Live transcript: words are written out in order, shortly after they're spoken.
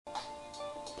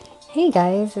Hey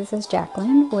guys, this is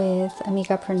Jacqueline with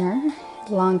Amigapreneur.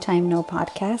 Long time no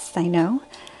podcast, I know.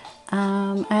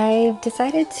 I've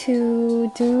decided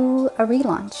to do a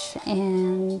relaunch,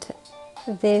 and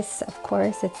this, of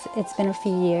course, it's been a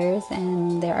few years,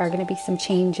 and there are going to be some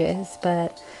changes,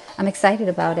 but I'm excited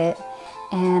about it.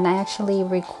 And I actually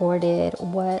recorded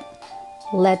what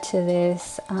led to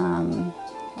this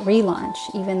relaunch,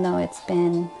 even though it's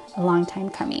been a long time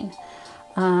coming.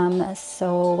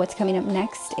 So what's coming up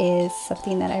next is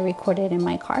something that I recorded in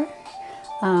my car.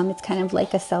 It's kind of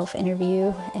like a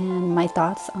self-interview and my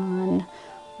thoughts on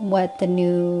what the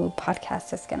new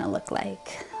podcast is going to look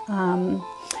like.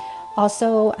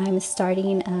 Also, I'm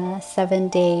starting a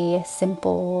 7-day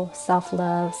simple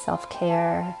self-love,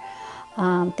 self-care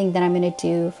thing that I'm going to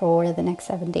do for the next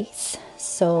 7 days.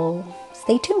 So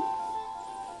stay tuned.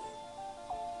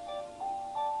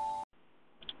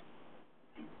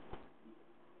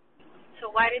 So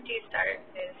why did you start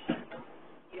this,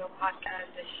 podcast,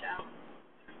 this show?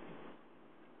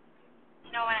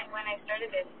 When I started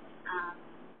this,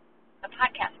 the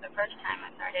podcast the first time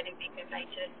I started it because I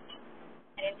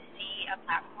didn't see a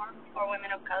platform for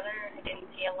women of color. I didn't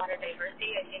see a lot of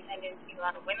diversity. I didn't see a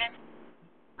lot of women.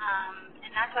 And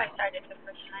that's why I started the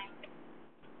first time.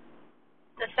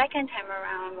 The second time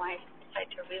around, why I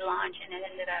decided to relaunch, and it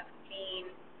ended up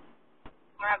being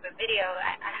more of a video.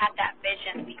 I had that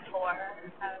vision before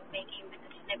of making the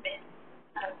snippet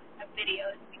of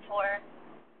videos before.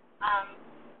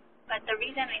 But the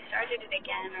reason I started it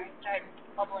again, or started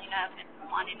bubbling up and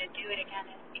wanting to do it again,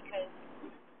 is because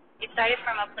it started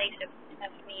from a place of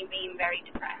me being very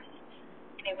depressed.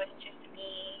 And it was just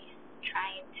me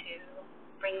trying to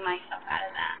bring myself out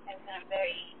of that. I was in a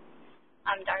very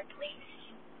dark place,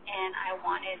 and I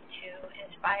wanted to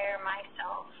inspire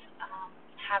myself,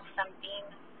 have something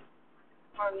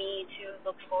for me to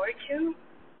look forward to,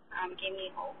 give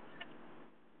me hope.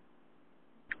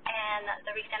 And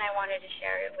the reason I wanted to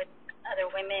share it with other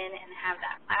women and have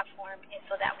that platform is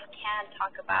so that we can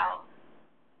talk about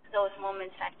those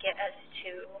moments that get us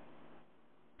to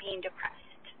being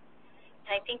depressed.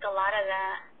 And I think a lot of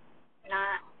that,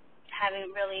 not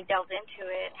having really delved into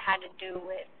it, had to do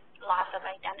with loss of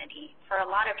identity for a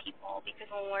lot of people, because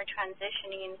when we're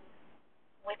transitioning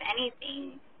with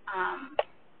anything,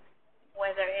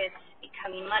 whether it's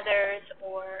becoming mothers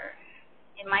or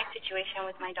in my situation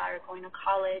with my daughter going to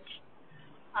college,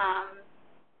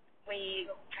 we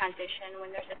transition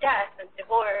when there's a death, a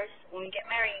divorce, when we get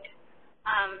married.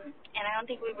 And I don't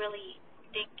think we really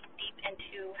dig deep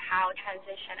into how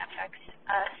transition affects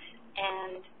us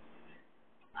and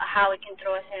how it can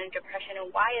throw us in a depression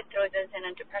and why it throws us in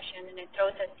a depression, and it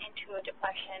throws us into a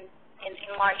depression in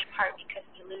large part because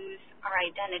we lose our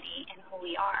identity and who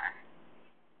we are.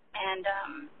 And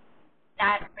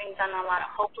that brings on a lot of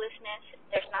hopelessness.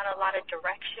 There's not a lot of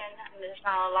direction, and there's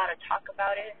not a lot of talk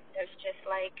about it. There's just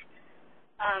like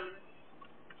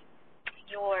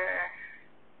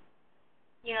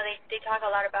they talk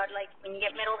a lot about like when you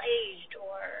get middle-aged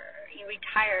or you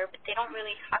retire, but they don't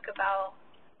really talk about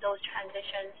those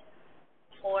transitions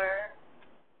for,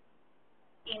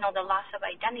 the loss of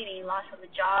identity, loss of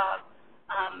a job,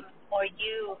 or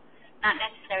you not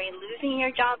necessarily losing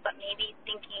your job, but maybe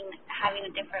having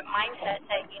a different mindset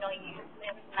that, you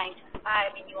live 9 to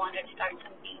 5 and you want to start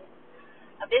something,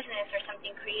 a business or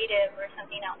something creative or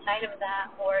something outside of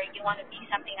that, or you want to be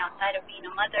something outside of being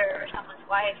a mother or someone's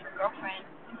wife or girlfriend,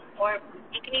 or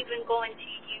it can even go into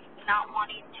you not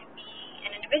wanting to be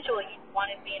an individual, you want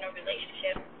to be in a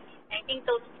relationship. And I think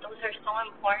those are so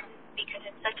important because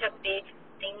it's such a big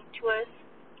thing to us,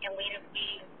 and we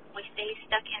stay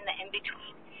stuck in the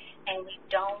in-between, and we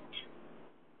don't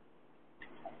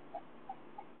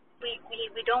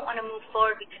want to move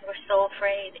forward because we're so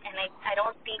afraid. And I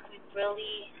don't think we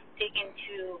really dig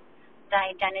into the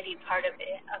identity part of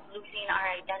it, of losing our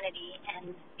identity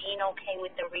and being okay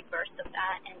with the rebirth of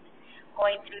that, and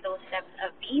going through those steps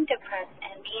of being depressed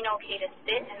and being okay to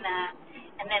sit in that,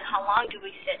 and then how long do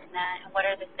we sit in that, and what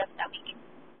are the steps that we can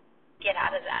get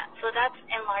out of that. So that's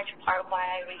in large part why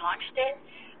I relaunched it,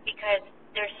 because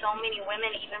there's so many women,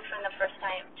 even from the first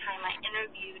time I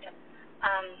interviewed,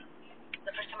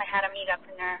 the first time I had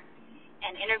Amigapreneur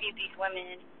and interviewed these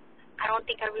women, I don't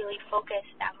think I really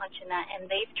focused that much in that, and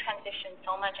they've transitioned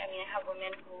so much. I mean, I have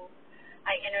women who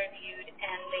I interviewed,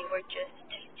 and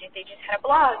they just had a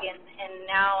blog, and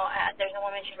now there's a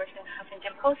woman, she works in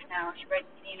Huffington Post now. She writes,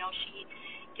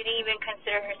 she didn't even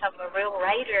consider herself a real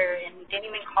writer and didn't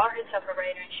even call herself a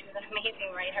writer, and she was an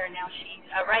amazing writer. Now she's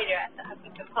a writer at the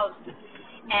Huffington Post.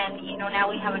 And, now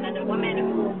we have another woman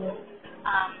who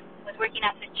was working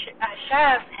as a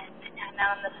chef, and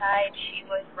on the side, she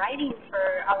was writing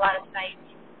for a lot of sites.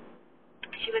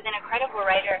 She was an incredible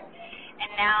writer, and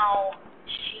now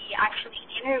she actually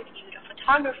interviewed a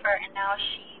photographer, and now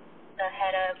she's the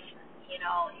head of,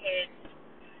 his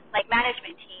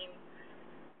management team,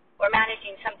 or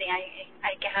managing something.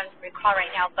 I can't recall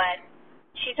right now, but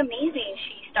she's amazing.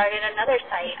 She started another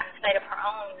site, a site of her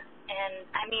own, and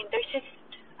I mean, there's just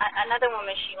another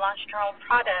woman. She launched her own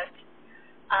product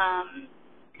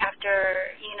after,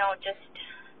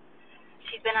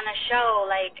 she's been on a show.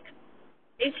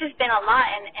 It's just been a lot,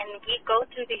 and we go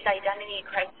through these identity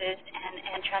crises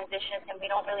and transitions, and we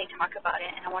don't really talk about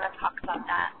it, and I want to talk about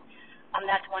that.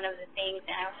 That's one of the things,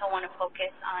 and I also want to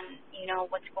focus on,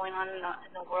 what's going on in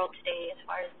the world today as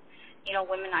far as,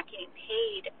 women not getting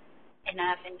paid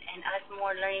enough, and us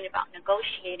more learning about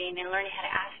negotiating and learning how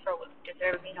to ask for what we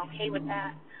deserve, being okay with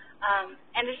that.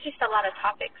 And there's just a lot of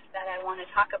topics that I want to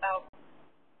talk about,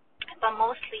 but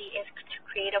mostly is to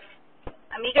create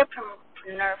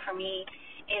Amigapreneur for me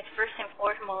is first and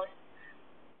foremost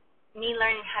me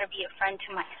learning how to be a friend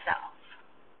to myself,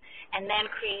 and then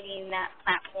creating that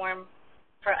platform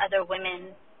for other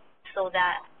women so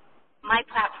that my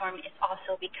platform is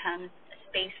also becomes a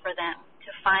space for them to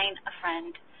find a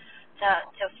friend, to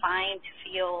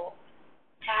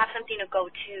have something to go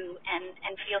to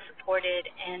and feel supported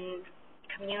in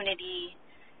community,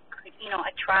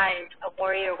 a tribe of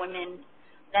warrior women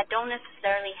that don't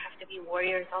necessarily have to be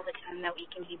warriors all the time, that we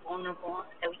can be vulnerable,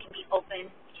 that we can be open,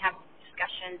 we can have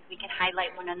discussions, we can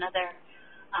highlight one another,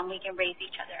 we can raise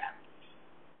each other up.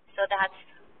 So that's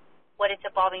what it's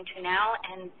evolving to now,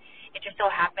 and it just so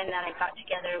happened that I got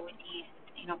together with these,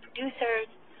 producers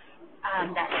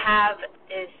that have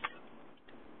this,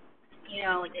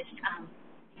 this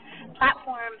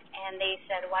platform, and they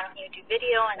said, why don't you do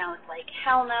video? And I was like,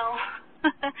 hell no.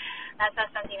 That's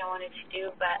not something I wanted to do,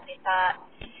 but I thought,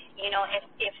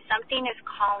 if something is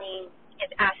calling, is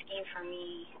asking for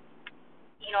me,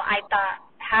 I thought,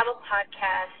 have a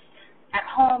podcast at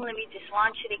home, let me just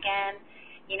launch it again,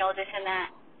 this and that.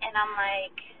 And I'm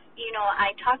like,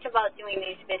 I talked about doing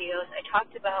these videos. I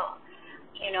talked about,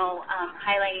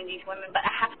 highlighting these women, but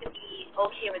I have to be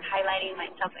okay with highlighting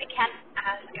myself. I can't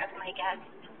ask as my guest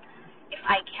if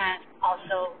I can't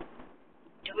also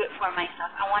do it for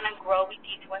myself. I want to grow with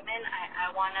these women.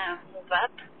 I want to move up,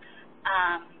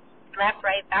 left,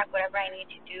 right, back, whatever I need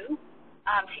to do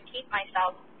to keep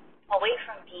myself away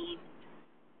from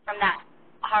that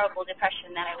horrible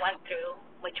depression that I went through,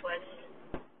 which was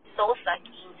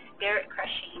soul-sucking,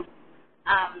 spirit-crushing.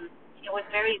 It was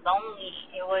very lonely.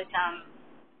 It was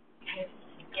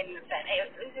getting upset.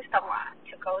 It was just a lot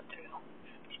to go through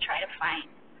to try to find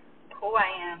who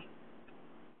I am,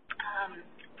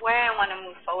 where I want to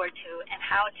move forward to, and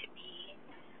how to be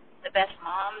the best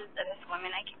mom, the best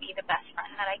woman I can be, the best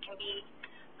friend that I can be,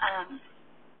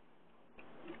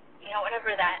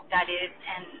 whatever that is.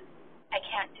 And I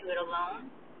can't do it alone,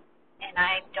 and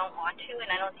I don't want to, and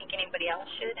I don't think anybody else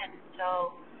should. And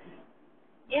so,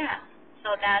 yeah,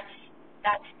 so that's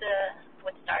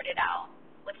what started out.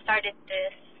 What started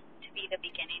this to be the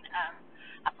beginning of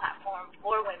a platform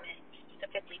for women,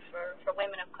 specifically for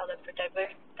women of color, for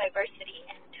diversity,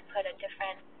 and to put a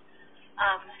different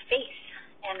face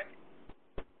and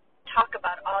talk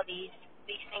about all these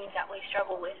things that we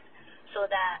struggle with, so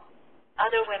that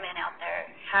other women out there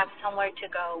have somewhere to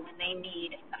go when they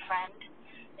need a friend.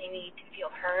 They need to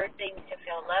feel heard, they need to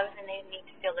feel loved, and they need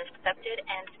to feel accepted,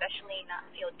 and especially not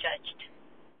feel judged.